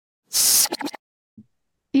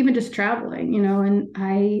even just traveling, and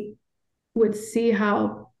I would see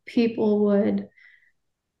how people would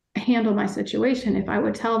handle my situation if I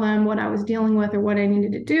would tell them what I was dealing with or what I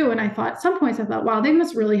needed to do. And I thought, at some points I thought, wow, they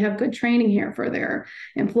must really have good training here for their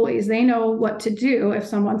employees. They know what to do if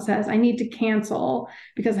someone says, I need to cancel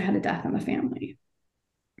because I had a death in the family.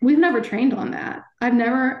 We've never trained on that. I've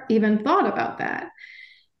never even thought about that.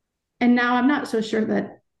 And now I'm not so sure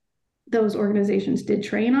that those organizations did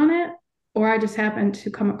train on it, or I just happened to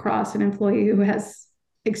come across an employee who has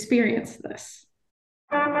experienced this.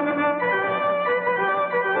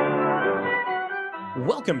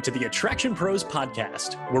 Welcome to the Attraction Pros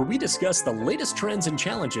podcast, where we discuss the latest trends and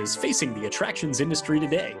challenges facing the attractions industry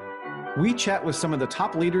today. We chat with some of the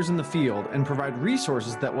top leaders in the field and provide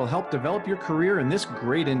resources that will help develop your career in this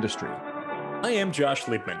great industry. I am Josh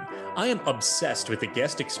Liebman. I am obsessed with the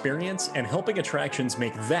guest experience and helping attractions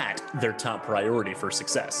make that their top priority for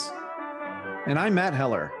success. And I'm Matt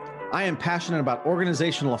Heller. I am passionate about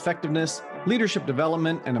organizational effectiveness, leadership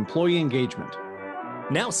development, and employee engagement.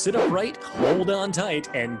 Now sit upright, hold on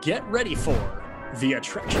tight, and get ready for the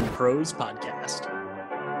Attraction Pros podcast.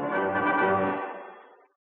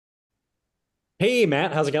 Hey,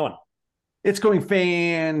 Matt, how's it going? It's going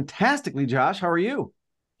fantastically, Josh. How are you?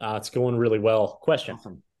 It's going really well. Question.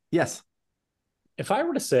 Awesome. Yes. If I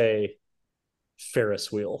were to say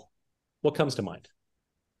Ferris wheel, what comes to mind?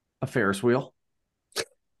 A Ferris wheel.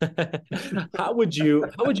 How would you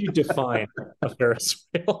define a Ferris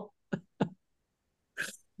wheel?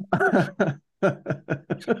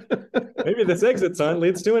 Maybe this exit sign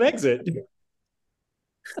leads to an exit.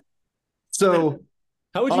 So,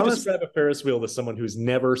 how would you describe a Ferris wheel to someone who's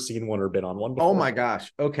never seen one or been on one before? Oh my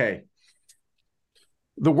gosh. Okay.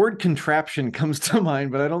 The word contraption comes to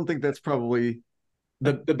mind, but I don't think that's probably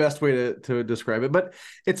the best way to describe it. But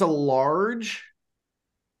it's a large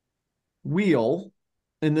wheel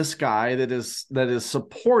in the sky that is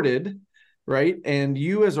supported, right? And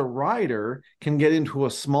you as a rider can get into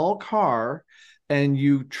a small car and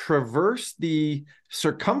you traverse the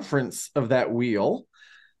circumference of that wheel.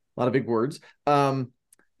 A lot of big words.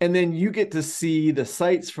 And then you get to see the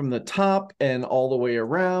sights from the top and all the way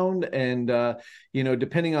around. And,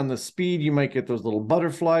 depending on the speed, you might get those little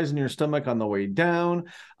butterflies in your stomach on the way down.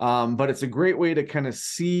 But it's a great way to kind of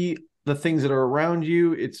see the things that are around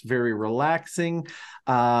you. It's very relaxing.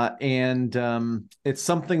 And it's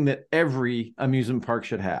something that every amusement park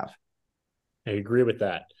should have. I agree with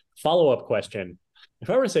that. Follow-up question. If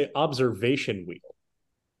I were to say observation wheel,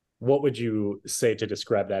 what would you say to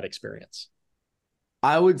describe that experience?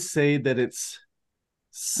 I would say that it's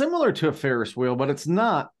similar to a Ferris wheel, but it's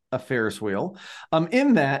not a Ferris wheel.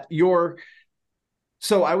 In that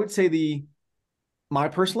so I would say my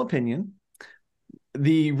personal opinion,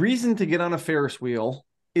 the reason to get on a Ferris wheel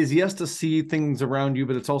is yes, to see things around you,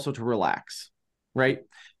 but it's also to relax, right?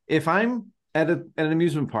 If I'm at an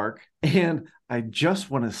amusement park and I just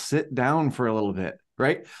want to sit down for a little bit,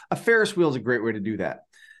 right? A Ferris wheel is a great way to do that.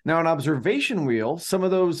 Now, an observation wheel, some of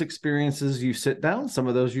those experiences you sit down, some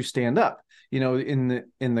of those you stand up, in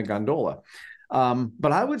the gondola.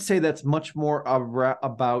 But I would say that's much more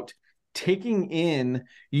about taking in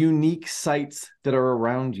unique sights that are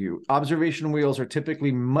around you. Observation wheels are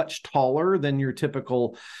typically much taller than your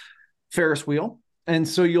typical Ferris wheel. And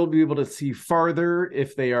so you'll be able to see farther.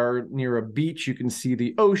 If they are near a beach, you can see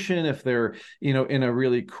the ocean. If they're, in a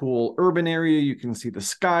really cool urban area, you can see the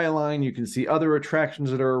skyline. You can see other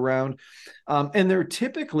attractions that are around. And they're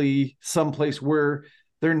typically someplace where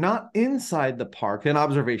they're not inside the park, an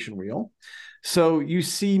observation wheel. So you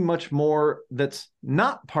see much more that's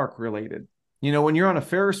not park related. When you're on a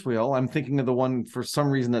Ferris wheel, I'm thinking of the one for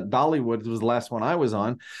some reason that Dollywood was the last one I was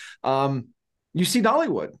on. You see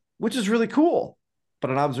Dollywood, which is really cool. But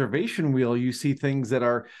an observation wheel, you see things that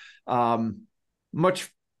are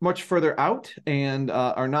much, much further out and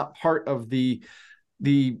are not part of the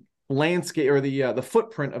landscape or the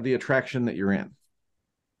footprint of the attraction that you're in.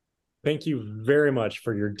 Thank you very much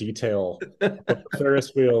for your detail of a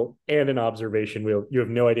Ferris wheel and an observation wheel. You have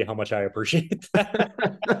no idea how much I appreciate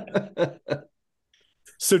that.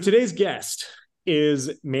 So today's guest is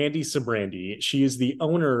Mandy Sijbrandij. She is the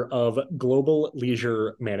owner of Global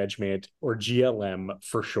Leisure Management, or GLM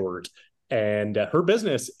for short. And her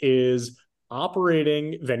business is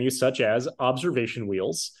operating venues such as observation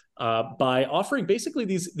wheels by offering basically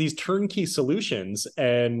these turnkey solutions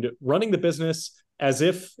and running the business as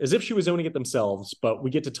if she was owning it themselves. But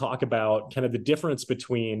we get to talk about kind of the difference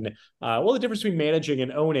between managing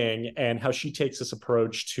and owning, and how she takes this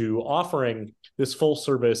approach to offering this full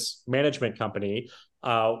service management company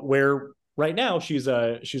where right now she's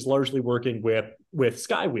largely working with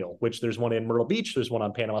SkyWheel, which there's one in Myrtle Beach, there's one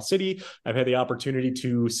on Panama City. I've had the opportunity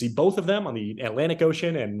to see both of them on the Atlantic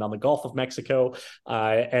Ocean and on the Gulf of Mexico,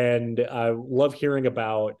 and I love hearing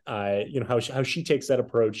about how she takes that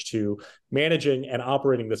approach to managing and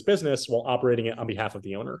operating this business while operating it on behalf of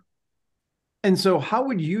the owner. And so how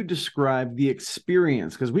would you describe the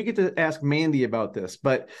experience? Because we get to ask Mandy about this,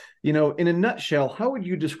 but, in a nutshell, how would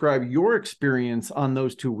you describe your experience on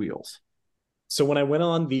those two wheels? So when I went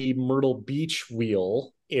on the Myrtle Beach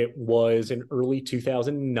wheel, it was in early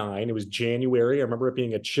 2009. It was January. I remember it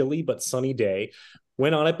being a chilly but sunny day.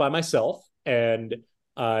 Went on it by myself, and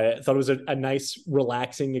I thought it was a nice,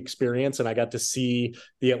 relaxing experience, and I got to see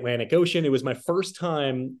the Atlantic Ocean. It was my first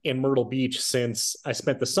time in Myrtle Beach since I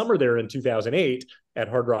spent the summer there in 2008 at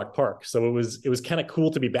Hard Rock Park. So it was kind of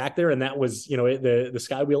cool to be back there, and that was the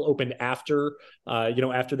SkyWheel opened after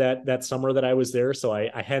after that summer that I was there, so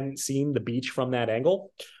I hadn't seen the beach from that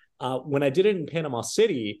angle. When I did it in Panama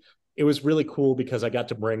City, it was really cool because I got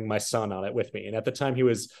to bring my son on it with me, and at the time he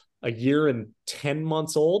was a year and 10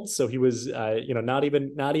 months old. So he was, not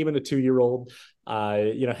even a 2-year-old,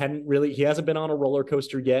 he hasn't been on a roller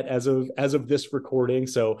coaster yet as of this recording.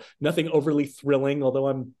 So nothing overly thrilling, although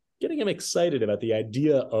I'm getting him excited about the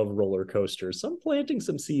idea of roller coasters. So I'm planting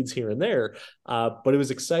some seeds here and there. But it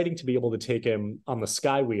was exciting to be able to take him on the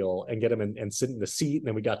SkyWheel and get him and sit in the seat. And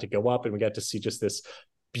then we got to go up and we got to see just this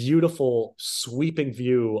beautiful sweeping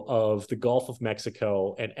view of the Gulf of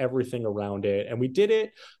Mexico and everything around it. And we did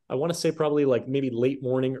it, I want to say probably like maybe late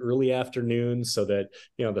morning, early afternoon, so that,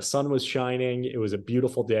 the sun was shining. It was a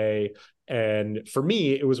beautiful day. And for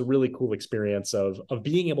me, it was a really cool experience of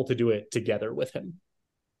being able to do it together with him.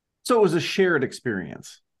 So it was a shared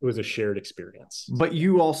experience. It was a shared experience. But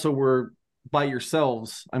you also were by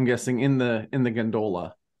yourselves, I'm guessing, in the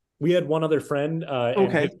gondola. We had one other friend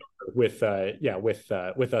okay. with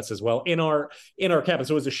us as well in our cabin.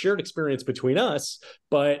 So it was a shared experience between us,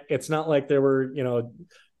 but it's not like there were,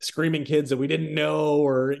 screaming kids that we didn't know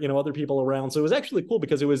or, other people around. So it was actually cool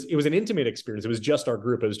because it was an intimate experience. It was just our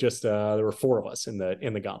group. It was just there were 4 of us in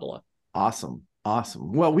the gondola. Awesome.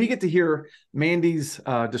 Well, we get to hear Mandy's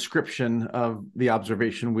description of the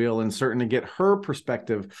observation wheel and certainly get her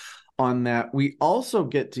perspective on that. We also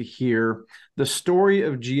get to hear the story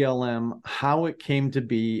of GLM, how it came to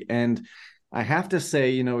be. And I have to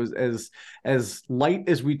say, as light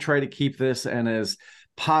as we try to keep this and as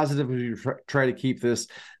positive as we try to keep this,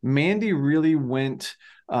 Mandy really went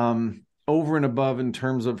over and above in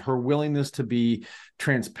terms of her willingness to be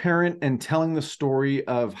transparent and telling the story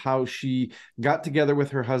of how she got together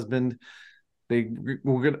with her husband. They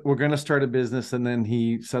were going to start a business, and then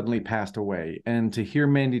he suddenly passed away. And to hear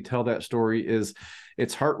Mandy tell that story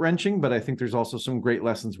it's heart-wrenching, but I think there's also some great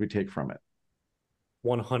lessons we take from it.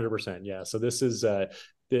 100%. Yeah. So this is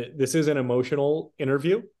an emotional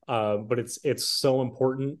interview, but it's so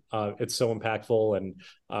important. It's so impactful. And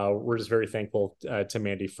we're just very thankful to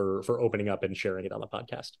Mandy for opening up and sharing it on the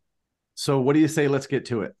podcast. So what do you say? Let's get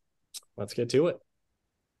to it. Let's get to it.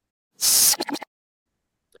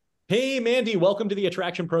 Hey, Mandy, welcome to the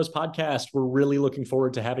Attraction Pros podcast. We're really looking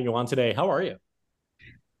forward to having you on today. How are you?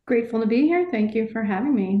 Grateful to be here. Thank you for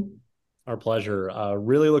having me. Our pleasure.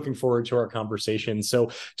 Really looking forward to our conversation.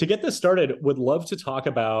 So to get this started, would love to talk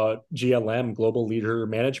about GLM, Global Leader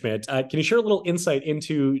Management. Can you share a little insight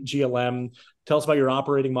into GLM? Tell us about your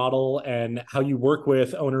operating model and how you work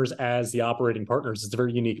with owners as the operating partners. It's a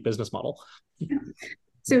very unique business model. Yeah.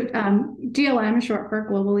 So GLM is short for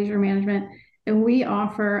Global Leisure Management, and we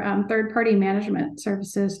offer third-party management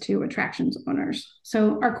services to attractions owners.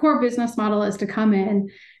 So our core business model is to come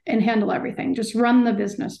in and handle everything, just run the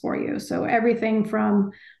business for you. So everything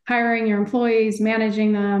from hiring your employees,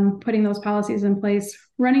 managing them, putting those policies in place,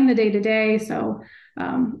 running the day-to-day. So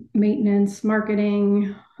maintenance,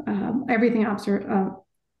 marketing, everything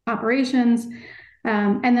operations.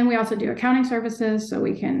 And then we also do accounting services. So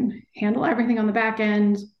we can handle everything on the back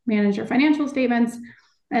end, manage your financial statements.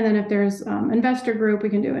 And then if there's investor group,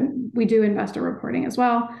 we do investor reporting as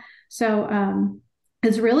well. So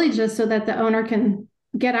it's really just so that the owner can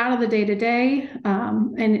get out of the day-to-day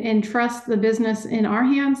and trust the business in our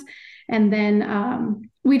hands. And then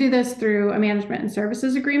we do this through a management and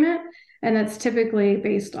services agreement, and that's typically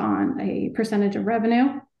based on a percentage of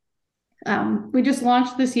revenue. We just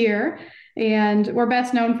launched this year, and we're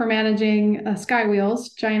best known for managing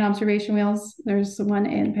SkyWheels, giant observation wheels. There's one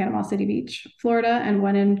in Panama City Beach, Florida, and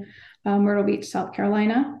one in Myrtle Beach, South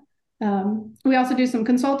Carolina. We also do some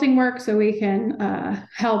consulting work, so we can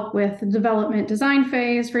help with the development design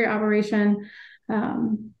phase for your operation.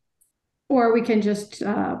 or we can just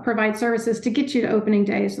provide services to get you to opening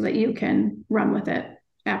day so that you can run with it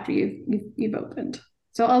after you've opened.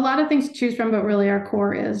 So a lot of things to choose from, but really our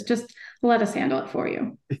core is just let us handle it for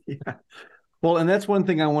you. Yeah. Well, and that's one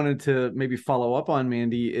thing I wanted to maybe follow up on,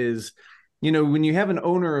 Mandy, is, when you have an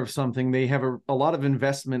owner of something, they have a lot of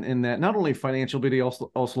investment in that, not only financial, but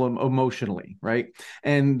also emotionally, right?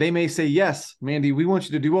 And they may say, yes, Mandy, we want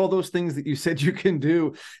you to do all those things that you said you can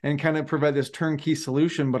do and kind of provide this turnkey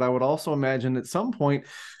solution. But I would also imagine at some point,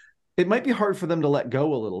 it might be hard for them to let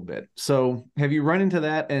go a little bit. So have you run into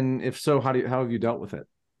that? And if so, how have you dealt with it?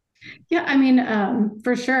 Yeah, I mean,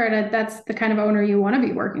 for sure. That's the kind of owner you want to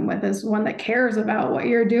be working with, is one that cares about what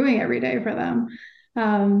you're doing every day for them.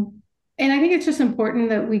 And I think it's just important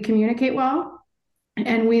that we communicate well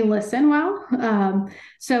and we listen well.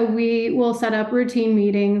 So we will set up routine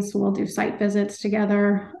meetings. We'll do site visits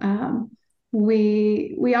together.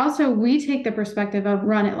 We take the perspective of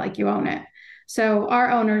run it like you own it. So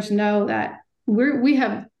our owners know that we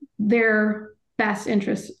have their best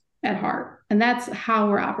interests at heart. And that's how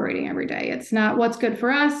we're operating every day. It's not what's good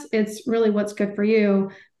for us. It's really what's good for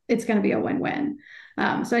you. It's going to be a win-win.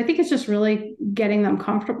 So I think it's just really getting them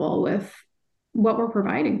comfortable with what we're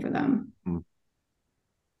providing for them. Can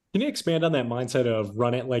you expand on that mindset of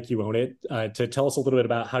run it like you own it, to tell us a little bit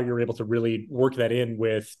about how you're able to really work that in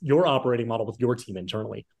with your operating model with your team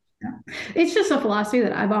internally? Yeah. It's just a philosophy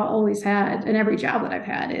that I've always had in every job that I've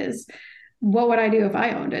had is, what would I do if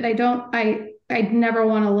I owned it? I never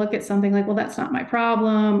want to look at something like, well, that's not my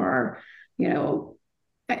problem. Or,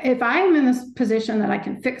 if I'm in this position that I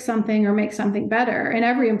can fix something or make something better, and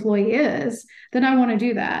every employee is, then I want to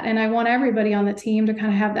do that. And I want everybody on the team to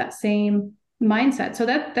kind of have that same mindset. So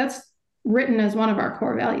that's written as one of our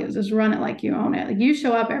core values, is run it like you own it. Like, you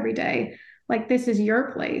show up every day like this is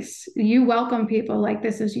your place. You welcome people like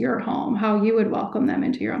this is your home, how you would welcome them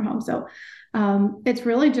into your own home. So it's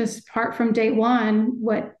really just part from day one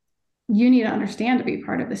what you need to understand to be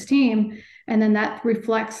part of this team. And then that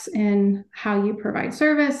reflects in how you provide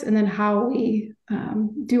service and then how we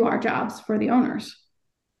do our jobs for the owners.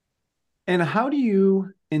 And how do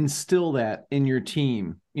you instill that in your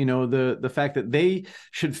team? The fact that they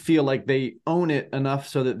should feel like they own it enough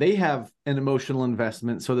so that they have an emotional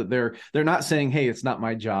investment, so that they're not saying, hey, it's not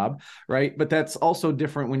my job, right? But that's also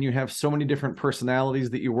different when you have so many different personalities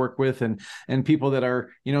that you work with and people that are,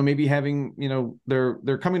 maybe having,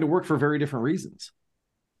 they're coming to work for very different reasons.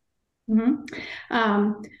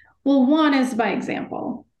 Mm-hmm. Well, one is by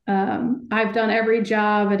example. I've done every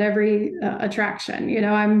job at every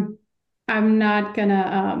attraction. I'm not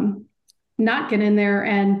gonna not get in there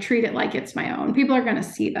and treat it like it's my own. People are gonna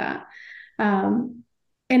see that, and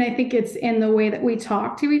I think it's in the way that we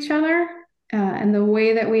talk to each other and the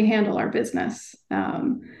way that we handle our business. I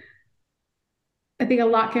think a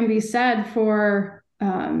lot can be said for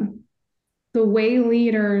the way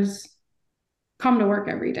leaders come to work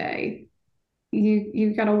every day.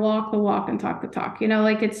 You got to walk the walk and talk the talk.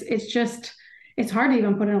 It's hard to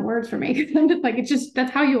even put in words for me. I'm just like, that's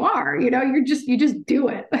how you are. You just do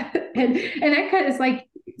it, and that kind of is like,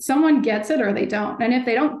 someone gets it or they don't. And if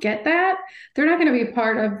they don't get that, they're not going to be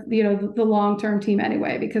part of the long-term team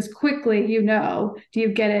anyway. Because quickly, do you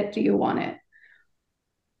get it? Do you want it?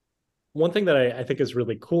 One thing that I think is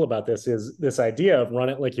really cool about this is this idea of run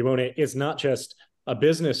it like you own it is not just a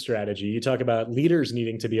business strategy. You talk about leaders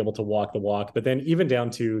needing to be able to walk the walk, but then even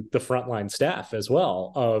down to the frontline staff as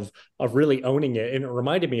well, of really owning it. And it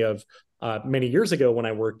reminded me of many years ago when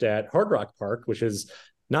I worked at Hard Rock Park, which is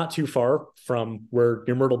not too far from where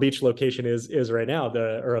your Myrtle Beach location is right now,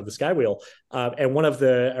 the SkyWheel. And I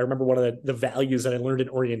remember one of the values that I learned in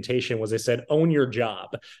orientation was they said, own your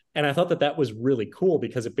job. And I thought that was really cool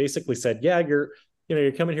because it basically said, yeah, you're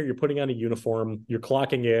coming here, you're putting on a uniform, you're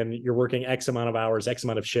clocking in, you're working X amount of hours, X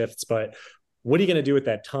amount of shifts, but what are you going to do at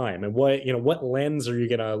that time? And what lens are you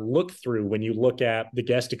going to look through when you look at the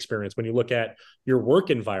guest experience, when you look at your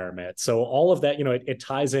work environment? So all of that, it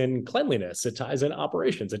ties in cleanliness, it ties in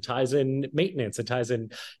operations, it ties in maintenance, it ties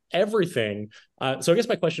in everything. So I guess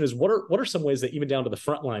my question is, what are some ways that even down to the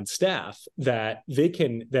frontline staff that they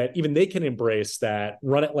can embrace that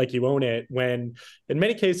run it like you own it, when in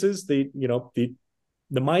many cases the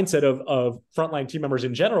mindset of frontline team members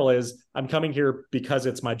in general is, I'm coming here because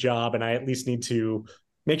it's my job and I at least need to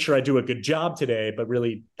make sure I do a good job today, but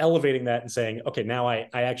really elevating that and saying, okay, now I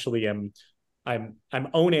actually I'm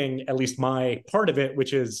owning at least my part of it,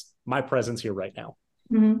 which is my presence here right now.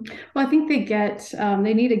 Mm-hmm. Well, I think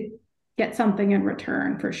they need to get something in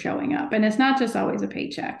return for showing up. And it's not just always a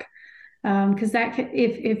paycheck. Because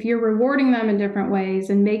if you're rewarding them in different ways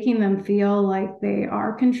and making them feel like they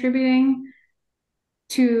are contributing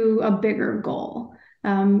to a bigger goal.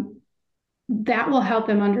 That will help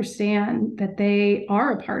them understand that they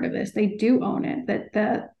are a part of this. They do own it,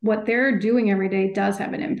 that what they're doing every day does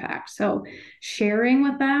have an impact. So sharing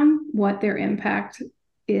with them what their impact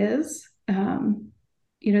is,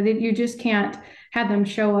 that you just can't have them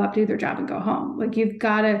show up, do their job, and go home. Like, you've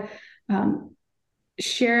got to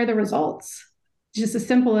share the results. Just as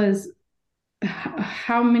simple as,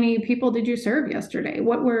 how many people did you serve yesterday?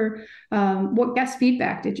 What guest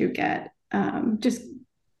feedback did you get? Just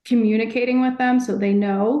communicating with them so they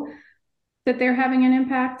know that they're having an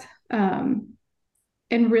impact, and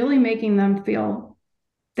really making them feel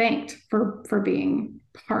thanked for being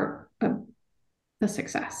part of the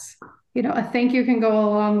success. A thank you can go a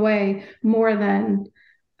long way, more than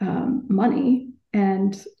money.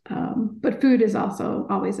 And but food is also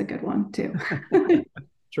always a good one too.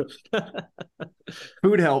 True.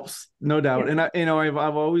 Food helps, no doubt. Yeah. And I've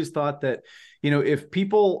always thought that, if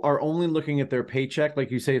people are only looking at their paycheck,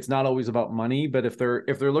 like you say, it's not always about money, but if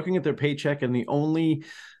they're looking at their paycheck and the only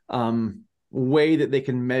way that they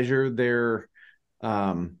can measure their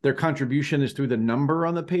contribution is through the number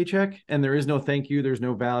on the paycheck, and there is no thank you, there's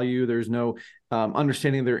no value, there's no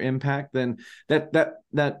understanding of their impact, then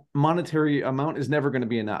that monetary amount is never going to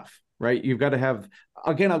be enough, right? You've got to have,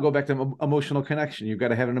 again, I'll go back to emotional connection. You've got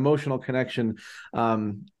to have an emotional connection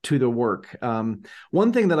to the work.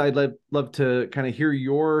 One thing that I'd love to kind of hear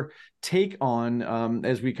your take on,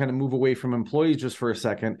 as we kind of move away from employees just for a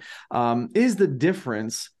second, is the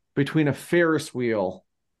difference between a Ferris wheel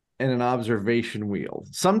and an observation wheel.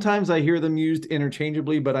 Sometimes I hear them used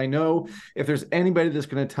interchangeably, but I know if there's anybody that's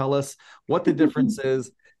going to tell us what the difference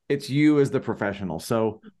is, it's you as the professional.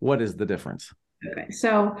 So what is the difference? Okay,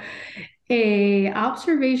 so a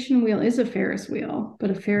observation wheel is a Ferris wheel,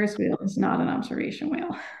 but a Ferris wheel is not an observation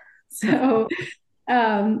wheel. So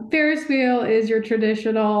Ferris wheel is your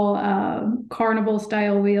traditional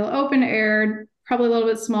carnival-style wheel, open air, probably a little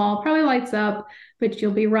bit small, probably lights up, but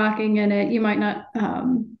you'll be rocking in it. You might not,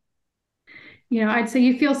 I'd say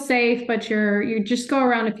you feel safe, but you just go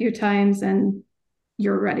around a few times and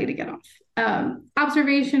you're ready to get off.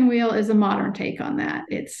 Observation wheel is a modern take on that.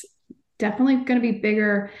 It's definitely going to be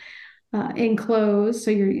bigger, enclosed,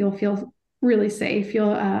 so you'll feel really safe.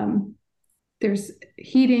 There's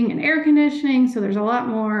heating and air conditioning, so there's a lot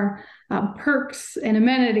more perks and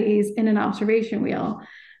amenities in an observation wheel,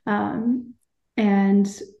 and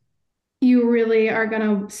you really are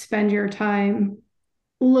going to spend your time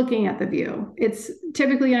looking at the view. It's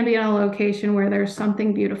typically going to be in a location where there's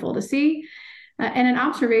something beautiful to see. And an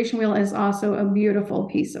observation wheel is also a beautiful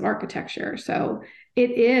piece of architecture. So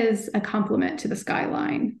it is a complement to the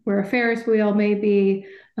skyline, where a Ferris wheel may be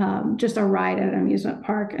just a ride at an amusement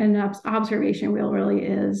park. And an observation wheel really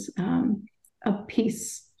is a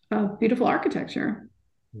piece of beautiful architecture.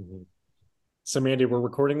 Mm-hmm. So Mandy, we're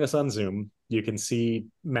recording this on Zoom. You can see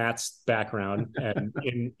Matt's background, and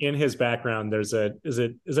in his background, is it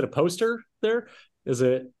a poster there? It's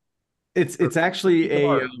actually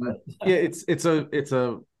it's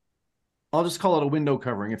a I'll just call it a window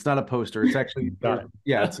covering. It's not a poster. It's actually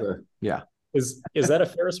Is that a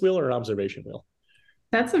Ferris wheel or an observation wheel?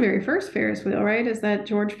 That's the very first Ferris wheel, right? Is that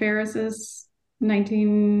George Ferris's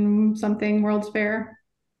 19-something World's Fair?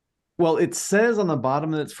 Well, it says on the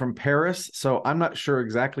bottom that it's from Paris, so I'm not sure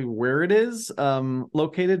exactly where it is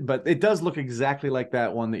located, but it does look exactly like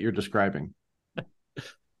that one that you're describing.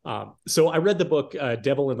 So I read the book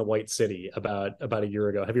Devil in the White City about a year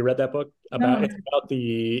ago. Have you read that book? It's about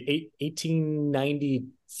the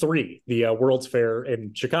 1893, the World's Fair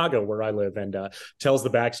in Chicago, where I live, and tells the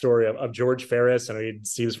backstory of George Ferris. And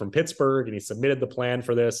he was from Pittsburgh, and he submitted the plan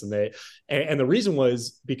for this. And the reason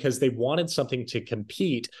was because they wanted something to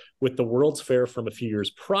compete with the World's Fair from a few years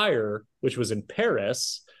prior, which was in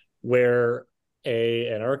Paris, where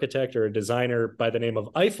an architect or a designer by the name of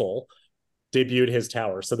Eiffel debuted his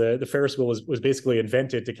tower. So the Ferris wheel was basically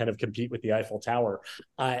invented to kind of compete with the Eiffel Tower.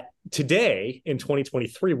 Today, in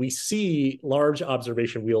 2023, we see large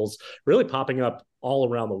observation wheels really popping up all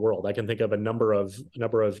around the world. I can think of a number of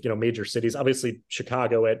major cities. Obviously,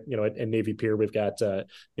 Chicago at Navy Pier, we've got the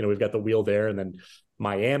wheel there, and then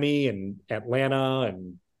Miami and Atlanta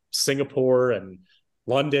and Singapore and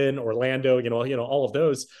London, Orlando, all of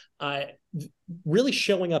those. Really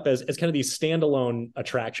showing up as kind of these standalone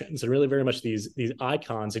attractions, and really very much these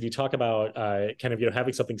icons. And you talk about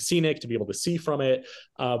having something scenic to be able to see from it.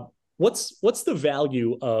 What's the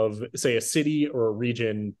value of, say, a city or a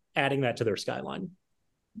region adding that to their skyline?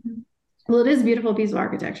 Well, it is a beautiful piece of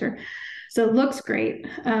architecture. So it looks great,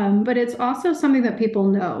 but it's also something that people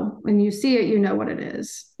know. When you see it, you know what it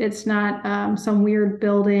is. It's not some weird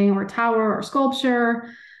building or tower or sculpture.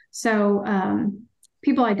 So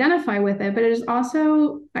people identify with it, but it is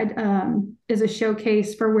also is a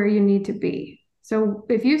showcase for where you need to be. So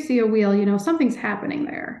if you see a wheel, you know something's happening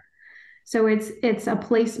there. So it's a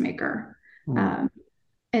placemaker,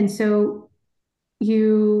 and so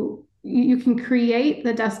you can create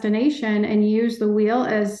the destination and use the wheel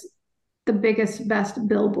as the biggest, best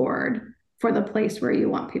billboard for the place where you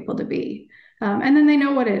want people to be. And then they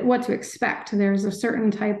know what to expect. There's a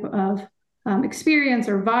certain type of experience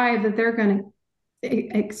or vibe that they're going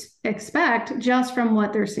to expect just from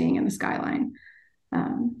what they're seeing in the skyline.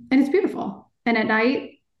 And it's beautiful. And at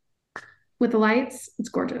night, with the lights, it's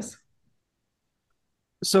gorgeous.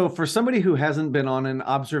 So for somebody who hasn't been on an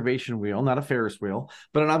observation wheel, not a Ferris wheel,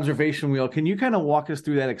 but an observation wheel, can you kind of walk us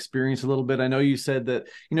through that experience a little bit? I know you said that,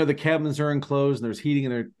 you know, the cabins are enclosed and there's heating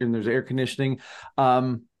and there's air conditioning.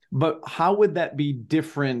 But how would that be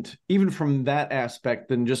different, even from that aspect,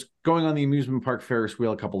 than just going on the amusement park Ferris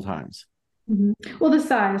wheel a couple times? Mm-hmm. Well, the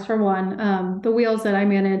size, for one. The wheels that I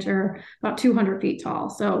manage are about 200 feet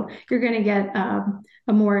tall. So you're going to get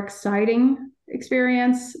a more exciting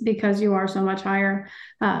experience because you are so much higher.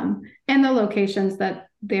 And the locations that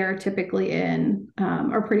they're typically in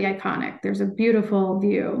are pretty iconic. There's a beautiful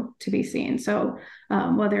view to be seen. So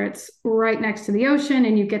whether it's right next to the ocean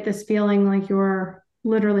and you get this feeling like you're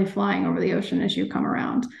literally flying over the ocean as you come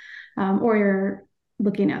around, or you're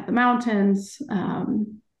looking at the mountains,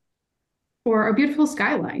 or a beautiful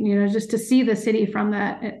skyline, you know, just to see the city from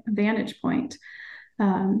that vantage point.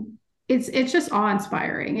 It's just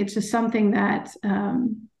awe-inspiring. It's just something that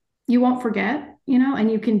you won't forget, you know,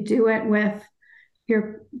 and you can do it with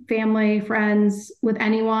your family, friends, with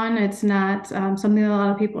anyone. It's not something that a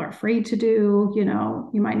lot of people are afraid to do. You know,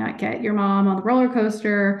 you might not get your mom on the roller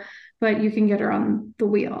coaster, but you can get her on the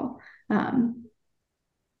wheel.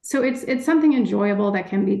 So it's something enjoyable that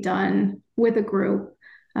can be done with a group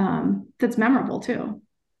that's memorable too.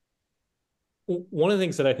 One of the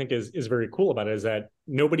things that I think is very cool about it is that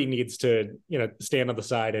nobody needs to, you know, stand on the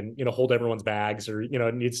side and, you know, hold everyone's bags, or, you know,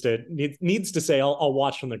 needs to say, I'll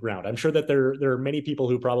watch from the ground. I'm sure that there are many people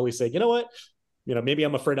who probably say, you know what, you know, maybe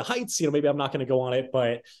I'm afraid of heights, you know, maybe I'm not going to go on it,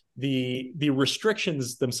 but the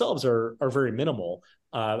restrictions themselves are very minimal.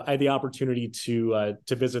 I had the opportunity to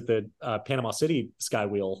visit the Panama City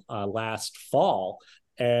SkyWheel last fall,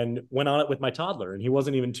 and went on it with my toddler, and he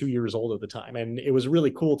wasn't even 2 years old at the time. And it was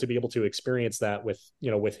really cool to be able to experience that with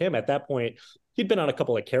him. At that point, he'd been on a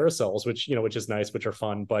couple of carousels, which is nice, which are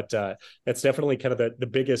fun, but that's definitely kind of the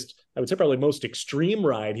biggest, I would say probably most extreme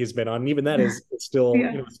ride he's been on. And even that is still,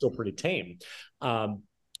 still pretty tame.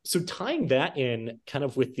 So tying that in kind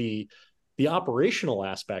of with the operational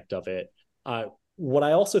aspect of it, what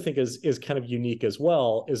I also think is kind of unique as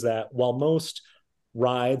well is that while most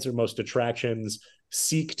rides or most attractions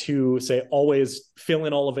seek to say always fill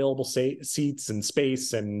in all available seats and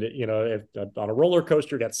space, and you know, if, on a roller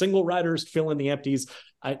coaster you got single riders, fill in the empties.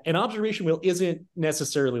 An observation wheel isn't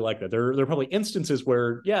necessarily like that. There are probably instances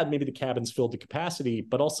where maybe the cabin's filled to capacity,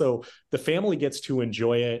 but also the family gets to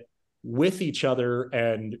enjoy it with each other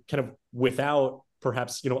and kind of without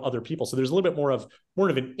perhaps, you know, other people. So there's a little bit more of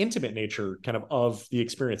an intimate nature kind of the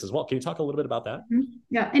experience as well. Can you talk a little bit about that?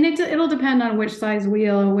 Yeah. And it'll depend on which size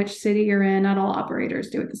wheel and which city you're in. Not all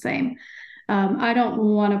operators do it the same. I don't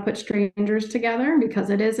want to put strangers together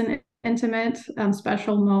because it is an intimate,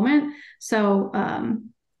 special moment. So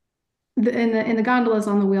in the gondolas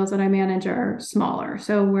on the wheels that I manage are smaller.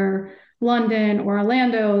 So where London or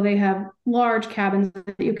Orlando, they have large cabins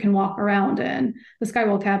that you can walk around in. The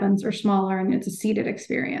SkyWheel cabins are smaller and it's a seated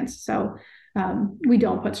experience. So we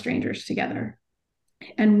don't put strangers together.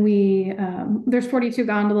 And there's 42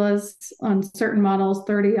 gondolas on certain models,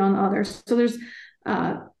 30 on others. So there's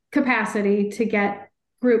capacity to get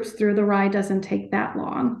groups through. The ride doesn't take that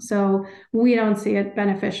long. So we don't see it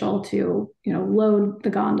beneficial to, you know, load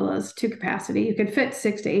the gondolas to capacity. You could fit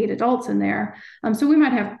 6 to 8 adults in there. So we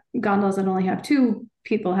might have gondolas that only have 2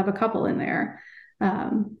 people, have a couple in there.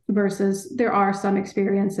 Versus there are some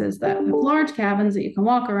experiences that have large cabins that you can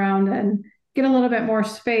walk around and get a little bit more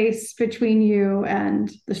space between you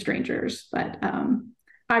and the strangers. But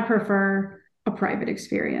I prefer a private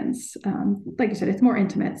experience. Like you said, it's more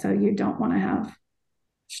intimate, so you don't want to have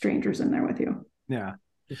strangers in there with you. Yeah.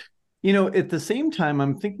 You know, at the same time,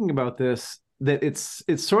 I'm thinking about this, that it's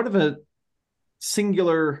sort of a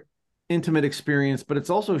singular, intimate experience, but it's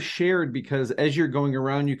also shared because as you're going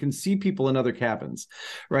around, you can see people in other cabins,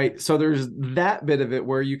 right? So there's that bit of it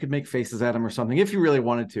where you could make faces at them or something if you really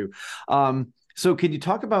wanted to. So could you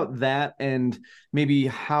talk about that and maybe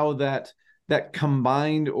how that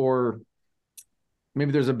combined, or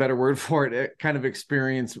maybe there's a better word for it, kind of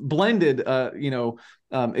experience, blended,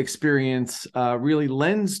 experience really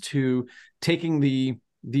lends to taking the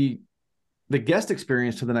guest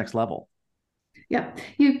experience to the next level? Yeah,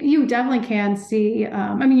 you definitely can see.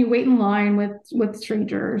 You wait in line with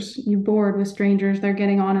strangers, you board with strangers. They're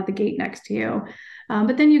getting on at the gate next to you,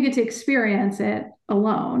 but then you get to experience it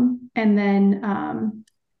alone. And then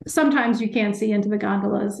sometimes you can see into the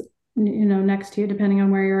gondolas, next to you, depending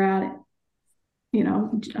on where you're at,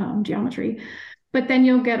 geometry. But then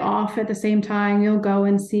you'll get off at the same time. You'll go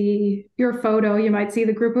and see your photo. You might see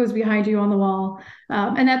the group who's behind you on the wall,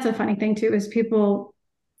 and that's a funny thing too, is people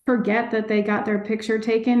forget that they got their picture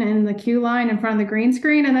taken in the queue line in front of the green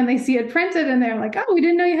screen, and then they see it printed and they're like, oh, we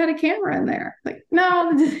didn't know you had a camera in there. Like,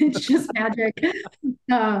 no, it's just magic.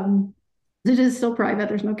 It is still private.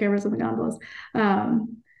 There's no cameras in the gondolas.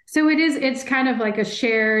 So it's kind of like a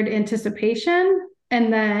shared anticipation,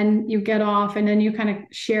 and then you get off and then you kind of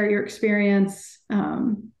share your experience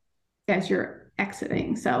as you're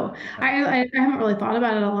exiting. So I haven't really thought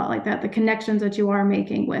about it a lot like that, the connections that you are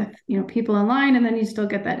making with, people in line, and then you still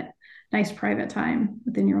get that nice private time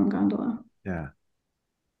within your own gondola. Yeah.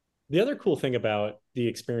 The other cool thing about the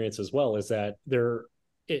experience as well is that there's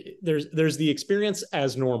the experience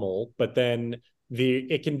as normal, but then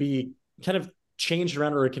it can be kind of changed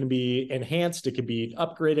around, or it can be enhanced, it can be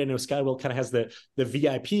upgraded. I know SkyWheel kind of has the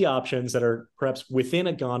VIP options that are perhaps within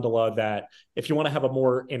a gondola, that if you want to have a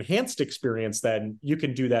more enhanced experience, then you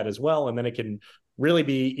can do that as well, and then it can really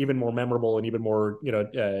be even more memorable and even more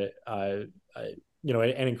an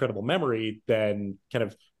incredible memory than kind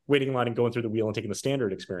of waiting in line and going through the wheel and taking the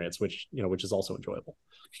standard experience, which is also enjoyable.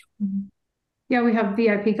 Yeah, we have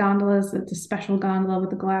VIP gondolas. It's a special gondola with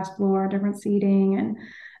the glass floor, different seating,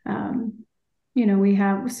 and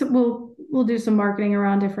we'll do some marketing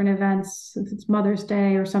around different events. If it's Mother's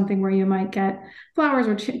Day or something where you might get flowers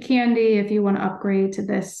or candy if you want to upgrade to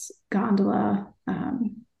this gondola.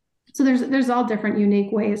 So there's all different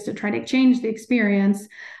unique ways to try to change the experience.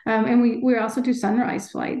 And we also do sunrise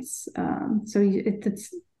flights. So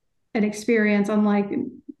it's an experience unlike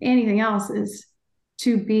anything else, is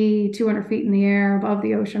to be 200 feet in the air above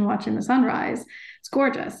the ocean watching the sunrise. It's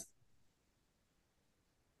gorgeous.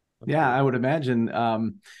 Yeah, I would imagine.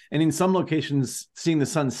 And in some locations, seeing the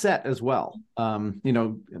sunset as well.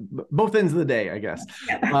 Both ends of the day, I guess.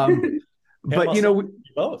 Yeah. But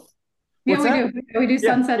both. Yeah, we do. We do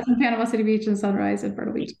sunsets in Panama City Beach and sunrise in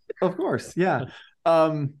Myrtle Beach. Of course, yeah.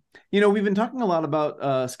 We've been talking a lot about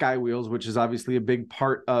SkyWheels, which is obviously a big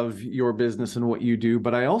part of your business and what you do.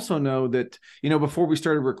 But I also know that, before we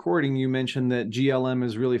started recording, you mentioned that GLM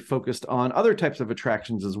is really focused on other types of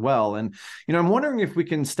attractions as well. And, I'm wondering if we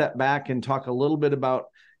can step back and talk a little bit about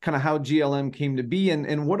kind of how GLM came to be,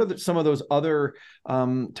 and what are some of those other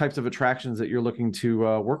types of attractions that you're looking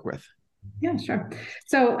to work with? Yeah, sure.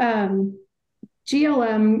 So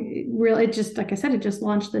GLM really, just like I said, it just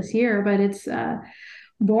launched this year, but it's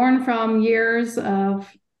born from years of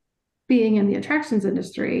being in the attractions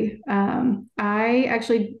industry. I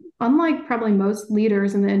actually, unlike probably most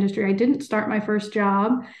leaders in the industry, I didn't start my first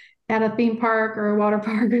job at a theme park or a water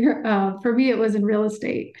park. For me, it was in real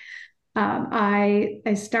estate. I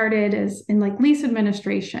started in lease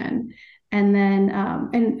administration. And then,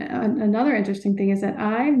 another interesting thing is that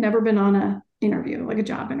I've never been on a interview, like a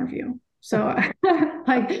job interview. So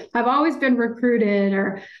I've always been recruited,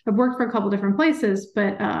 or I've worked for a couple different places,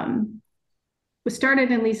 but was started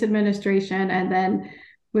in lease administration and then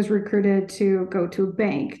was recruited to go to a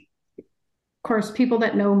bank. Of course, people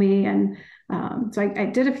that know me. And so I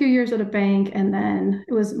did a few years at a bank, and then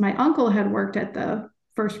it was my uncle had worked at the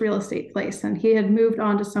first real estate place, and he had moved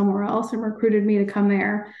on to somewhere else and recruited me to come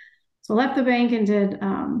there. So I left the bank and did,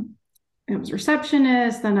 it was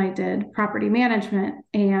receptionist, then I did property management,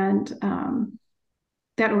 and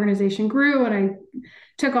that organization grew, and I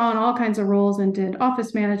took on all kinds of roles and did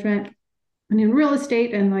office management. And in real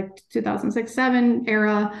estate in 2006-07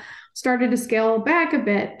 era, started to scale back a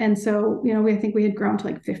bit. And so, I think we had grown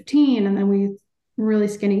to 15, and then we really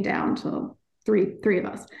skinny down to three of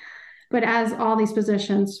us. But as all these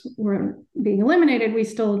positions were being eliminated, we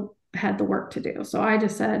still had the work to do. So I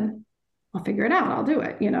just said, I'll figure it out. I'll do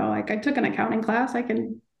it. I took an accounting class. I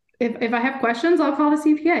can, if I have questions, I'll call the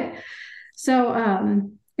CPA. So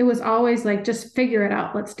it was always just figure it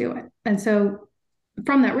out. Let's do it. And so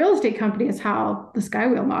from that real estate company is how the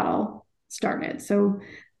SkyWheel model started. So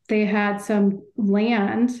they had some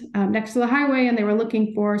land next to the highway, and they were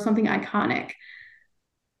looking for something iconic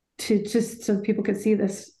to just so people could see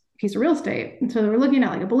this piece of real estate. And so they were looking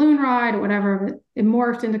at like a balloon ride or whatever, but it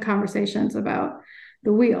morphed into conversations about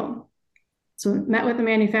the wheel. So we met with the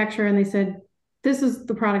manufacturer and they said, this is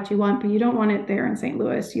the product you want, but you don't want it there in St.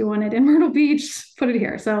 Louis. You want it in Myrtle Beach, put it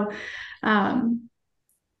here. So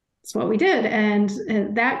that's what we did.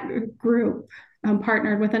 And that group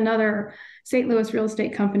partnered with another St. Louis real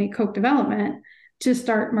estate company, Koch Development, to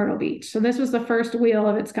start Myrtle Beach. So this was the first wheel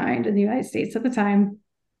of its kind in the United States at the time.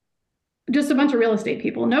 Just a bunch of real estate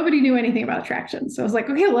people. Nobody knew anything about attractions. So I was like,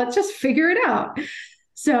 okay, let's just figure it out.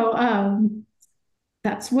 So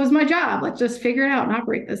that was my job. Let's just figure it out and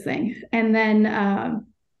operate this thing. And then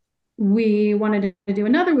we wanted to do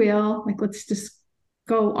another wheel. Like, let's just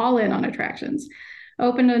go all in on attractions.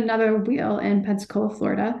 Opened another wheel in Pensacola,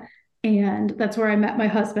 Florida. And that's where I met my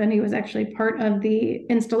husband. He was actually part of the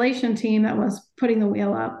installation team that was putting the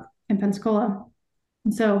wheel up in Pensacola.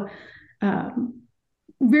 And so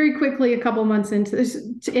very quickly, a couple months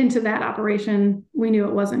into that operation, we knew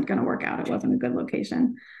it wasn't going to work out. It wasn't a good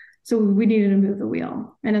location. So we needed to move the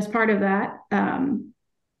wheel. And as part of that, that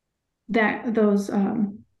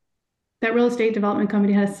real estate development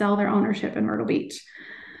company had to sell their ownership in Myrtle Beach.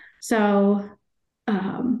 So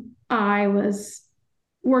I was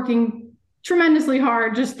working tremendously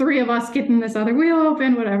hard, just three of us getting this other wheel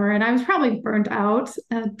open, whatever. And I was probably burnt out,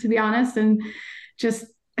 to be honest, and just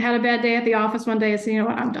had a bad day at the office one day and said, you know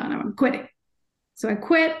what, I'm done. I'm quitting. So I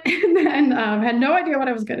quit and then had no idea what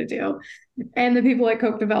I was going to do. And the people at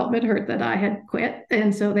Koch Development heard that I had quit.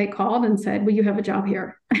 And so they called and said, well, you have a job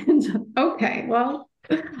here. And so, okay, well,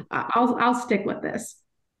 I'll stick with this.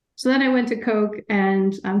 So then I went to Koch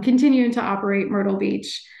and continued to operate Myrtle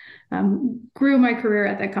Beach. Grew my career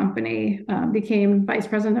at that company, became vice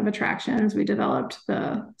president of attractions. We developed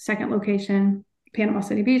the second location, Panama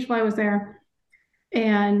City Beach, while I was there,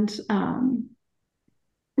 and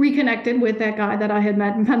reconnected with that guy that I had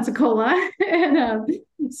met in Pensacola. And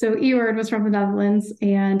so Eward was from the Netherlands,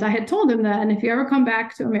 and I had told him that, and if you ever come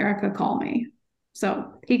back to America, call me.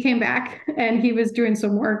 So he came back and he was doing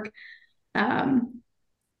some work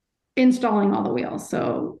installing all the wheels.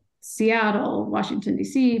 So Seattle, Washington,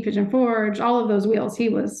 D.C., Pigeon Forge, all of those wheels he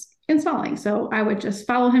was installing. So I would just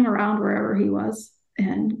follow him around wherever he was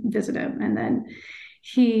and visit him. And then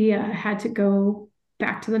he had to go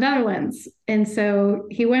back to the Netherlands. And so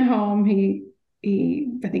he went home. I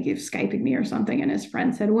think he was Skyping me or something. And his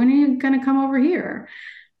friend said, when are you going to come over here?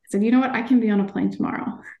 I said, you know what? I can be on a plane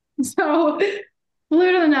tomorrow. So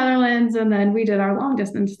flew to the Netherlands, and then we did our long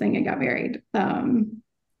distance thing and got married.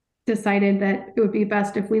 Decided that it would be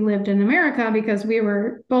best if we lived in America because we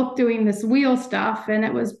were both doing this wheel stuff and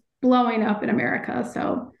it was blowing up in America.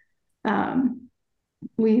 So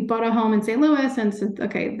we bought a home in St. Louis and said,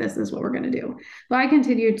 okay, this is what we're going to do. But I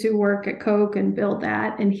continued to work at Koch and build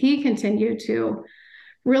that. And he continued to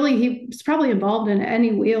he was probably involved in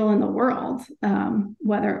any wheel in the world,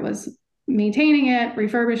 whether it was maintaining it,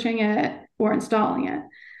 refurbishing it, or installing it.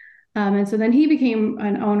 And so then he became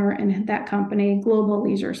an owner in that company, Global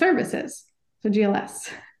Leisure Services, so GLS.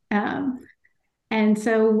 And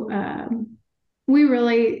so we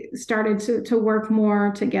really started to work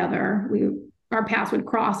more together. Our paths would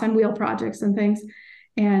cross on wheel projects and things.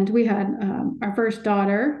 And we had our first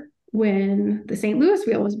daughter when the St. Louis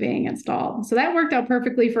wheel was being installed. So that worked out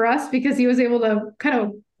perfectly for us because he was able to kind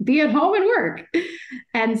of be at home and work.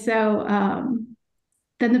 And so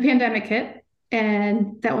then the pandemic hit.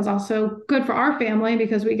 And that was also good for our family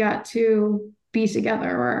because we got to be together,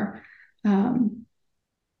 or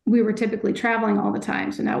we were typically traveling all the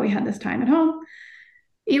time. So now we had this time at home.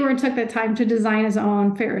 Eward took that time to design his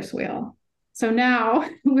own Ferris wheel. So now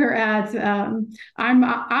we're at, I'm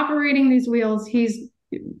operating these wheels, he's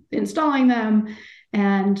installing them,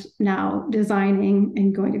 and now designing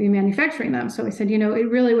and going to be manufacturing them. So we said, it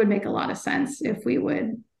really would make a lot of sense if we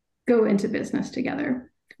would go into business together.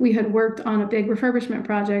 We had worked on a big refurbishment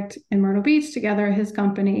project in Myrtle Beach together. His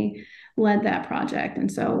company led that project.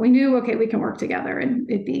 And so we knew, okay, we can work together and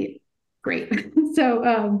it'd be great.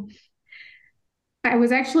 So I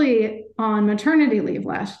was actually on maternity leave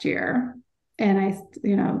last year. And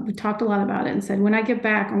we talked a lot about it and said, when I get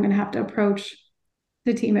back, I'm going to have to approach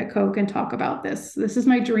the team at Koch and talk about this. This is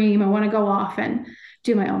my dream. I want to go off and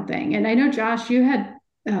do my own thing. And I know, Josh, you had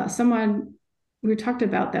we talked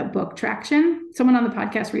about that book, Traction. Someone on the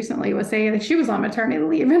podcast recently was saying that she was on maternity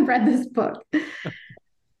leave and read this book.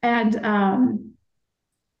 And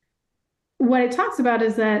what it talks about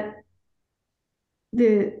is that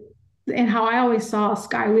and how I always saw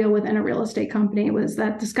SkyWheel within a real estate company was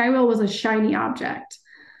that the SkyWheel was a shiny object.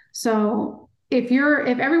 So if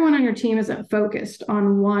everyone on your team isn't focused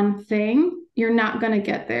on one thing, you're not going to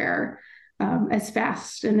get there. as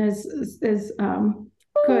fast and as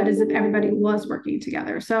good as if everybody was working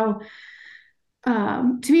together. So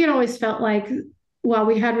to me, it always felt like, well,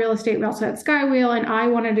 we had real estate, we also had SkyWheel, and I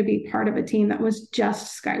wanted to be part of a team that was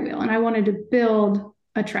just SkyWheel, and I wanted to build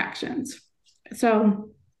attractions.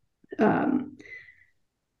 So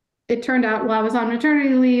it turned out while I was on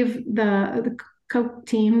maternity leave, the Koch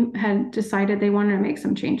team had decided they wanted to make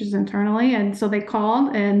some changes internally. And so they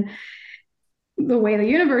called, and the way the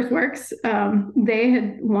universe works, they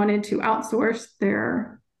had wanted to outsource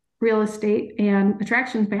their real estate and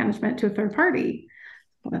attractions management to a third party.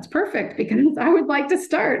 Well, that's perfect because I would like to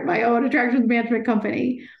start my own attractions management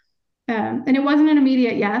company. And it wasn't an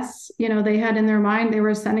immediate yes. You know, they had in their mind, they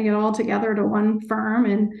were sending it all together to one firm.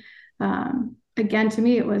 And again, to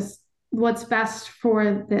me, it was what's best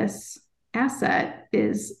for this asset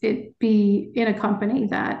is it be in a company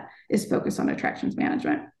that is focused on attractions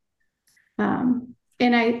management.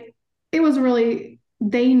 It was really,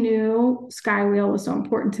 they knew SkyWheel was so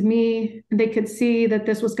important to me. They could see that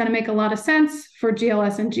this was going to make a lot of sense for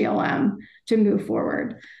GLS and GLM to move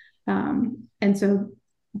forward. And so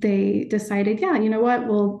they decided, yeah, you know what,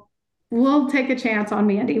 we'll take a chance on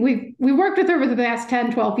Mandy. We worked with her for the past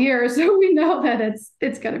 10, 12 years, so we know that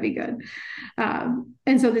it's going to be good.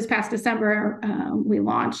 And so this past December, we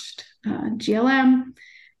launched GLM,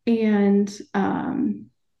 and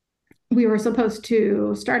we were supposed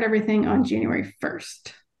to start everything on January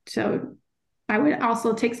 1st. So I would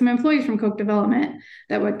also take some employees from Koch Development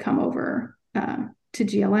that would come over to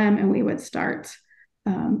GLM, and we would start.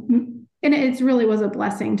 And it really was a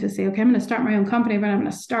blessing to say, okay, I'm going to start my own company, but I'm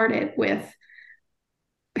going to start it with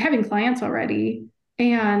having clients already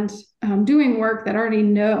and doing work that I already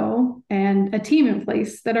know and a team in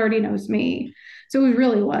place that already knows me. So it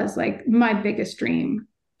really was like my biggest dream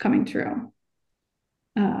coming true.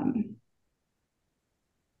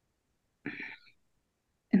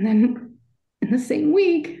 And then in the same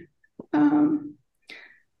week,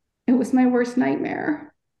 it was my worst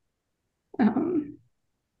nightmare.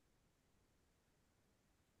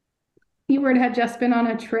 Eward had just been on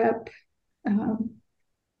a trip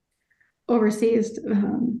overseas.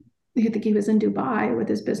 I think he was in Dubai with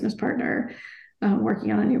his business partner,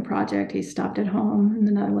 working on a new project. He stopped at home in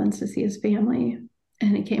the Netherlands to see his family,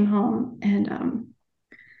 and he came home, and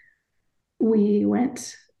we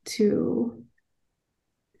went to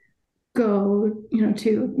go,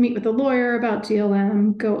 to meet with a lawyer about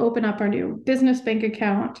GLM, go open up our new business bank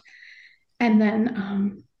account. And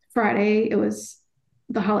then Friday, it was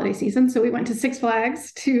the holiday season. So we went to Six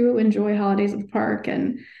Flags to enjoy holidays at the park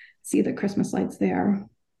and see the Christmas lights there.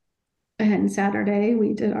 And Saturday,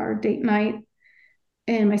 we did our date night.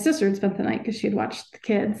 And my sister had spent the night because she had watched the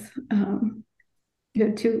kids. We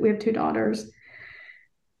have two daughters.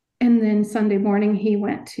 And then Sunday morning, he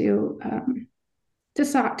went to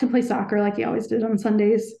play soccer like he always did on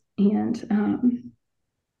Sundays. And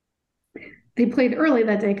they played early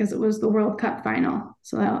that day because it was the World Cup final.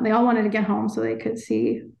 So they all wanted to get home so they could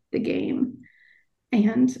see the game.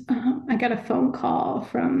 And I got a phone call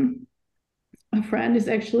from a friend who's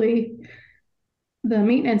actually the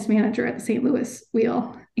maintenance manager at the St. Louis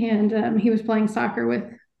Wheel. And he was playing soccer with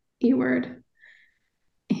Eward.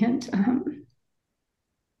 And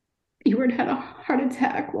Eward had a heart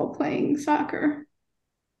attack while playing soccer.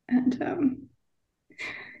 And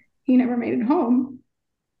he never made it home.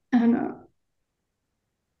 And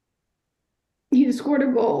he scored a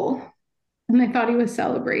goal, and I thought he was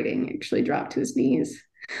celebrating, actually dropped to his knees.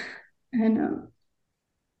 And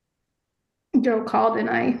Joe called, and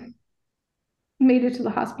I made it to the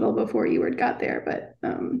hospital before Eward got there. But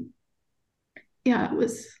yeah, it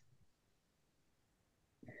was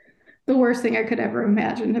the worst thing I could ever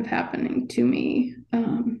imagine of happening to me.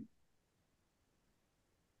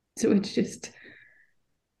 So it's just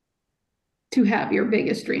to have your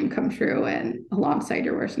biggest dream come true and alongside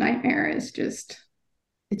your worst nightmare is just,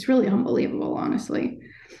 it's really unbelievable, honestly.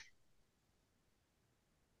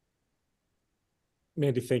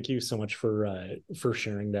 Mandy, thank you so much for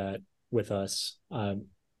sharing that with us. Can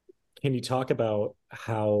you talk about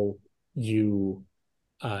how you,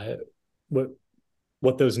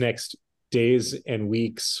 what those next days and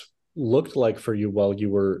weeks looked like for you while you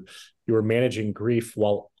were managing grief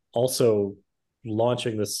while also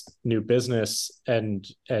launching this new business and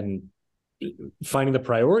finding the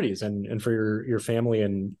priorities and for your family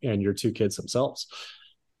and your two kids themselves?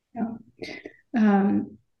 Yeah.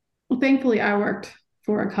 Well, thankfully I worked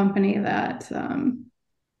for a company that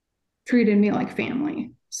treated me like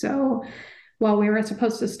family. So while we were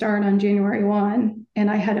supposed to start on January 1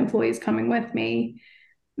 and I had employees coming with me,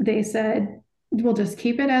 they said, we'll just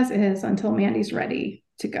keep it as is until Mandy's ready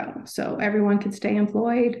to go. So everyone could stay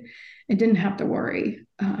employed and didn't have to worry.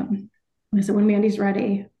 I said, when Mandy's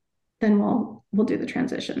ready, then we'll do the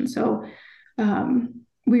transition. So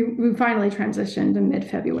we finally transitioned in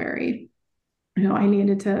mid-February. I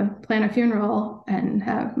needed to plan a funeral and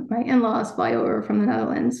have my in-laws fly over from the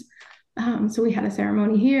Netherlands. So we had a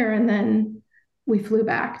ceremony here, and then we flew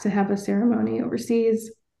back to have a ceremony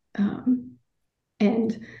overseas. And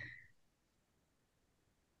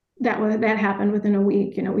that happened within a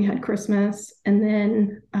week. We had Christmas, and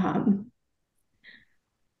then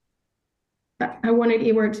I wanted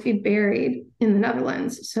Eward to be buried in the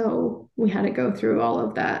Netherlands. So we had to go through all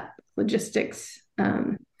of that logistics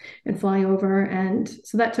and fly over. And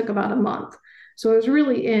so that took about a month. So I was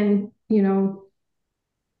really in,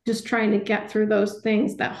 just trying to get through those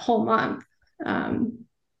things that whole month. And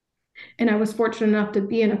I was fortunate enough to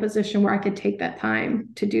be in a position where I could take that time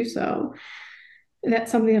to do so.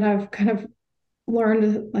 That's something that I've kind of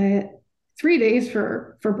learned. 3 days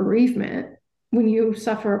for bereavement, when you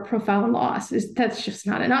suffer a profound loss, that's just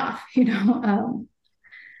not enough.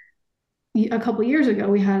 A couple of years ago,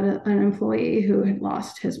 we had an employee who had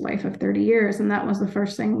lost his wife of 30 years. And that was the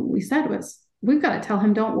first thing we said was, we've got to tell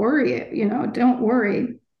him, don't worry, don't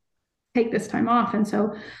worry, take this time off. And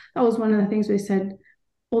so that was one of the things we said,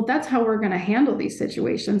 well, that's how we're going to handle these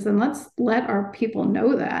situations. And let's let our people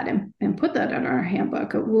know that and put that in our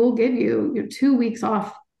handbook. We'll give you your 2 weeks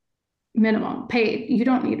off minimum paid. You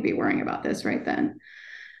don't need to be worrying about this right then.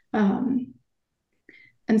 And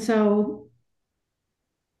so,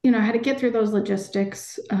 I had to get through those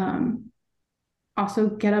logistics, also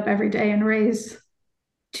get up every day and raise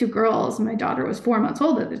 2 girls. My daughter was 4 months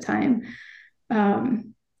old at the time. And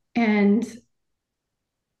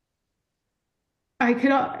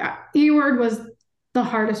Eward was the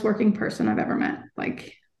hardest working person I've ever met,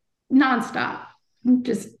 like nonstop,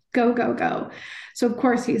 just go, go, go. So of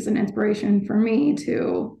course he's an inspiration for me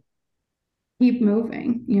to keep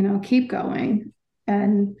moving, keep going.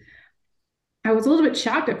 And I was a little bit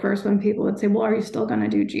shocked at first when people would say, well, are you still going to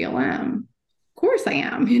do GLM? Of course I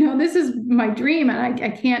am. This is my dream, and I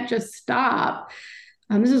can't just stop.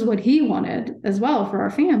 This is what he wanted as well for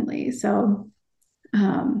our family. So,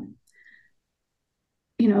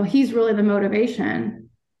 he's really the motivation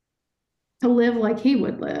to live like he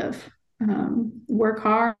would live, work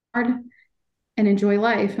hard and enjoy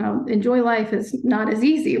life. Now, enjoy life is not as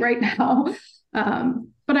easy right now,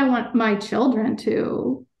 but I want my children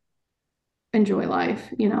to enjoy life.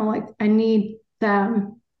 I need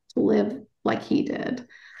them to live like he did.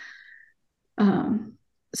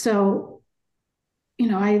 So,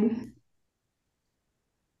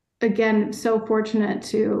 again, so fortunate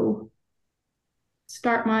to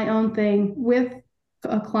start my own thing with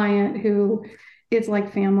a client who is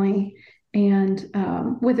like family, and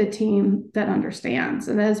with a team that understands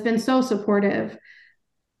and that has been so supportive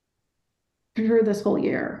through this whole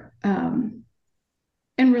year. And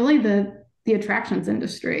really the attractions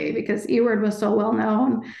industry, because Eward was so well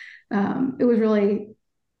known. It was really,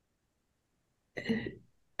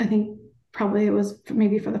 I think probably it was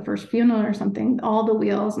maybe for the first funeral or something, all the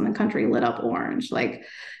wheels in the country lit up orange. Like,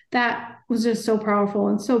 that was just so powerful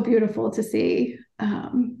and so beautiful to see.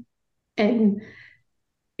 And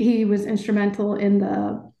he was instrumental in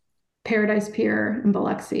the Paradise Pier in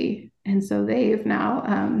Biloxi. And so they've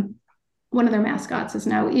now, one of their mascots is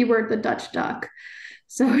now Eward the Dutch Duck.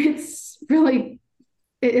 So it's really,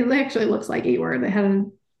 it actually looks like Eward. They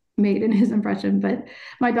hadn't made in his impression, but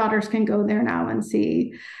my daughters can go there now and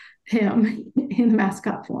see him in the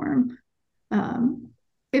mascot form.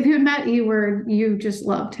 If you had met Eward, you just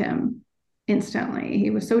loved him instantly. He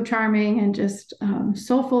was so charming and just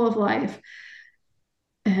so full of life,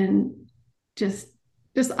 and just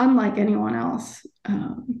unlike anyone else.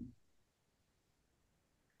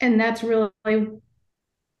 And that's really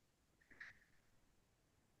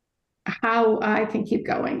how I can keep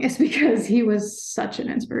going, is because he was such an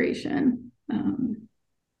inspiration.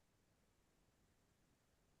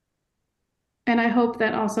 And I hope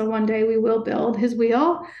that also one day we will build his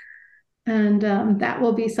wheel, and that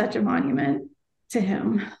will be such a monument to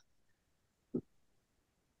him.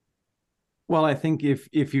 Well, I think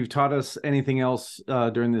if you've taught us anything else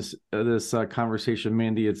during this conversation,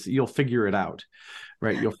 Mandy, it's you'll figure it out,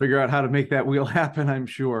 right? You'll figure out how to make that wheel happen, I'm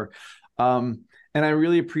sure. And I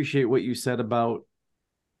really appreciate what you said about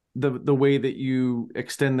the way that you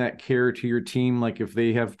extend that care to your team. Like, if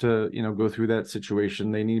they have to, go through that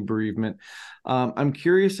situation, they need bereavement. I'm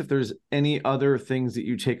curious if there's any other things that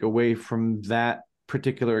you take away from that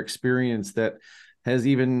particular experience that has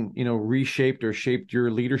even, reshaped or shaped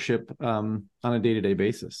your leadership on a day-to-day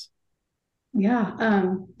basis.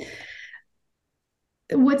 Yeah.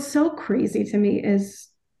 what's so crazy to me is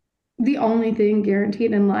the only thing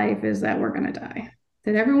guaranteed in life is that we're going to die,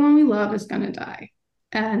 that everyone we love is going to die.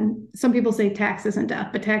 And some people say taxes and death,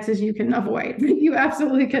 but taxes you can avoid. You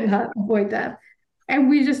absolutely cannot avoid death. And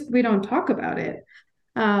we don't talk about it.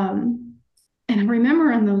 And I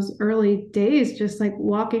remember in those early days, just like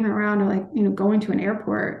walking around or like, going to an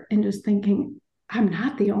airport and just thinking, I'm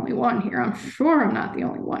not the only one here. I'm sure I'm not the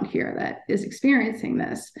only one here that is experiencing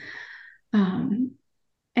this. And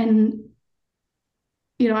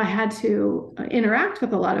I had to interact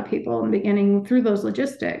with a lot of people in the beginning through those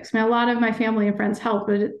logistics. I mean, a lot of my family and friends helped,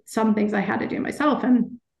 but some things I had to do myself.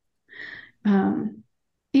 And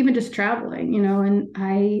even just traveling, and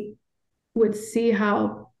I would see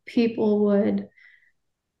how people would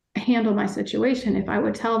handle my situation if I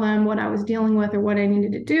would tell them what I was dealing with or what I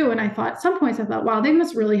needed to do. And I thought, at some points I thought, wow, they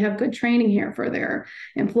must really have good training here for their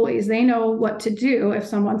employees. They know what to do if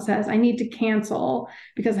someone says, I need to cancel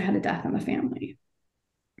because I had a death in the family.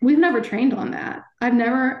 We've never trained on that. I've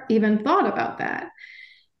never even thought about that.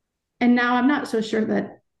 And now I'm not so sure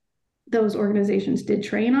that those organizations did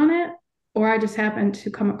train on it, or I just happened to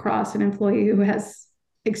come across an employee who has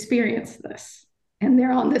experienced this and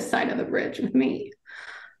they're on this side of the bridge with me.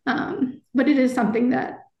 But it is something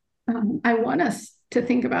that I want us to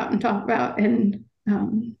think about and talk about and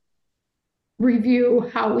review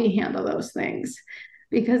how we handle those things,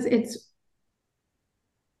 because it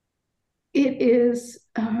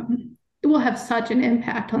will have such an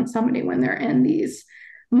impact on somebody when they're in these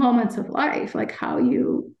moments of life, like how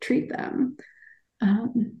you treat them.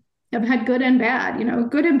 I've had good and bad,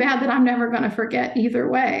 good and bad that I'm never going to forget either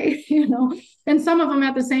way, and some of them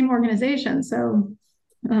at the same organization. So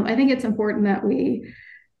I think it's important that we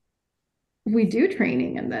do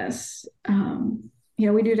training in this.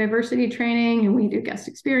 We do diversity training and we do guest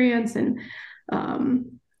experience and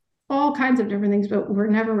all kinds of different things, but we're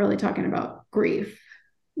never really talking about grief.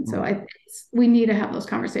 So we need to have those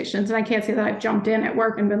conversations. And I can't say that I've jumped in at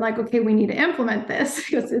work and been like, okay, we need to implement this,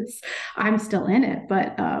 because I'm still in it.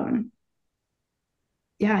 But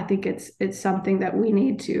I think it's something that we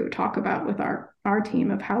need to talk about with our team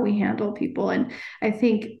of how we handle people. And I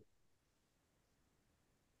think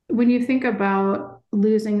when you think about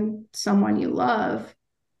losing someone you love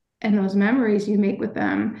and those memories you make with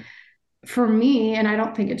them, for me, and I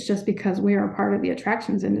don't think it's just because we are a part of the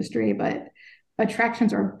attractions industry, but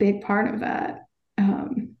attractions are a big part of that,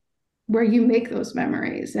 where you make those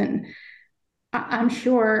memories. And I'm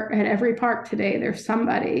sure at every park today, there's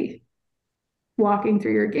somebody walking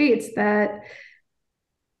through your gates that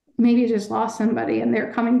maybe just lost somebody and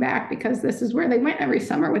they're coming back because this is where they went every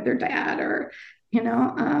summer with their dad, or,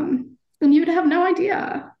 and you'd have no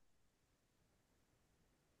idea.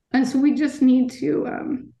 And so we just need to, I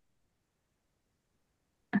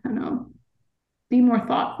don't know, be more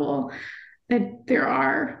thoughtful that there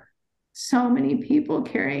are so many people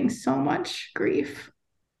carrying so much grief.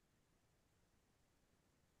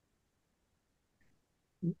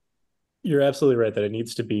 You're absolutely right that it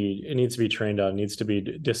needs to be trained on, needs to be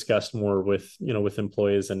discussed more with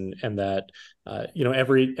employees, and that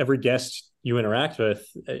every guest you interact with,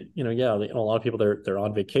 a lot of people, they're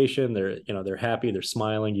on vacation, they're happy, they're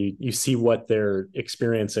smiling, you see what they're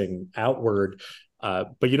experiencing outward,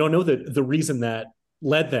 but you don't know the reason that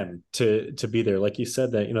led them to be there. Like you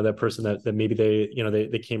said, that that person that maybe they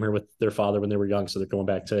came here with their father when they were young, so they're going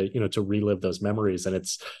back to to relive those memories. And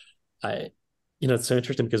it's it's so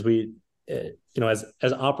interesting because we as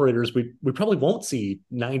operators, we probably won't see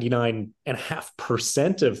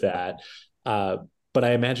 99.5% of that, but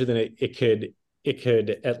I imagine that it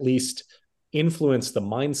could at least influence the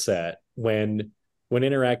mindset when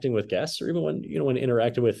interacting with guests, or even when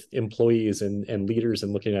interacting with employees and leaders,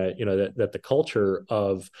 and looking at that the culture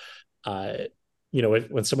of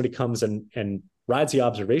when somebody comes and rides the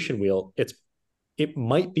observation wheel, it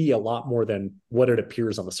might be a lot more than what it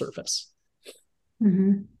appears on the surface.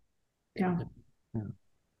 Mm-hmm. Yeah.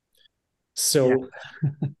 So,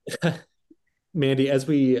 Mandy, as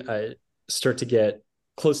we start to get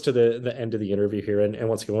close to the end of the interview here, and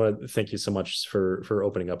once again, I want to thank you so much for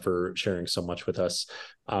opening up, for sharing so much with us.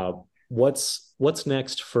 What's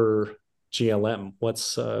next for GLM?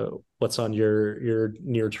 What's on your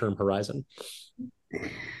near-term horizon?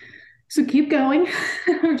 So keep going.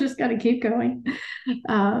 We're just got to keep going.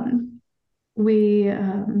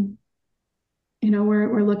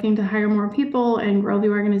 We're looking to hire more people and grow the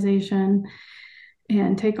organization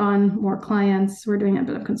and take on more clients. We're doing a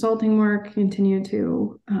bit of consulting work, continue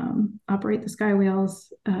to operate the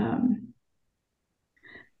SkyWheels,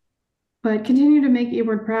 but continue to make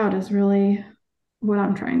Eward proud is really what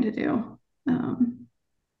I'm trying to do.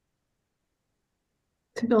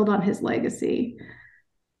 to build on his legacy.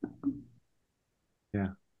 Yeah.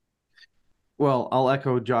 Well, I'll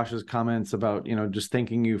echo Josh's comments about, just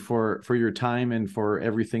thanking you for your time and for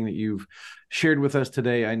everything that you've shared with us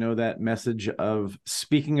today. I know that message of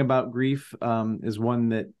speaking about grief is one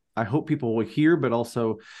that I hope people will hear, but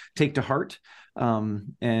also take to heart. I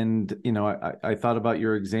thought about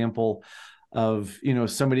your example of,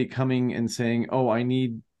 somebody coming and saying, oh, I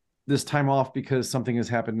need this time off because something has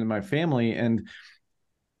happened in my family. And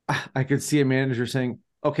I could see a manager saying,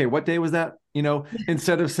 okay, what day was that?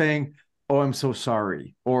 Instead of saying, oh, I'm so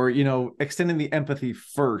sorry, or, extending the empathy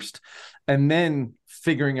first and then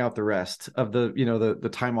figuring out the rest of the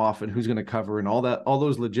time off and who's going to cover and all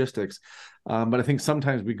those logistics. But I think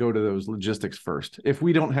sometimes we go to those logistics first if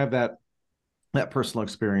we don't have that personal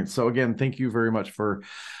experience. So again, thank you very much for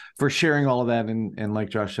sharing all of that. And like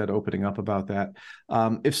Josh said, opening up about that.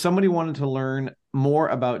 If somebody wanted to learn more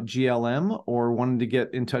about GLM or wanted to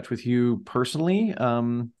get in touch with you personally,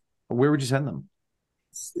 where would you send them?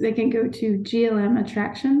 They can go to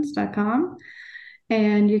glmattractions.com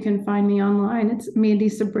and you can find me online. It's Mandy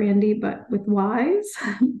Sijbrandij, but with Y's.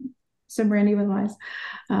 Sijbrandij with Y's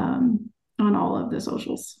on all of the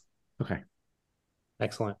socials. Okay.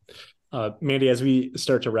 Excellent. Mandy, as we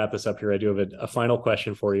start to wrap this up here, I do have a final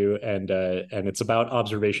question for you, and it's about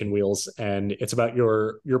observation wheels, and it's about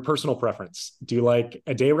your personal preference. Do you like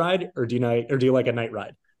a day ride or do you like a night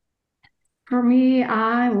ride? For me,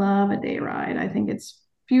 I love a day ride. I think it's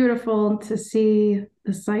beautiful to see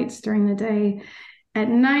the sights during the day. At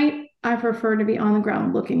night, I prefer to be on the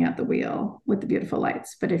ground looking at the wheel with the beautiful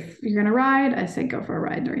lights. But if you're going to ride, I say go for a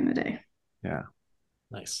ride during the day. Yeah.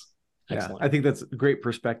 Nice. Excellent. Yeah, I think that's a great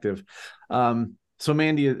perspective. So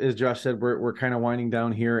Mandy, as Josh said, we're kind of winding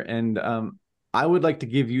down here, and I would like to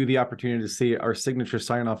give you the opportunity to say our signature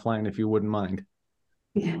sign-off line, if you wouldn't mind.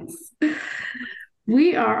 Yes.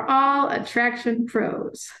 We are all attraction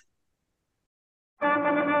pros.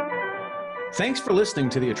 Thanks for listening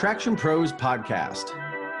to the Attraction Pros podcast.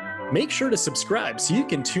 Make sure to subscribe so you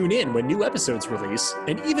can tune in when new episodes release,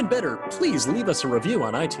 and even better, please leave us a review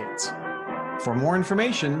on iTunes. For more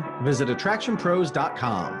information, visit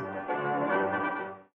attractionpros.com.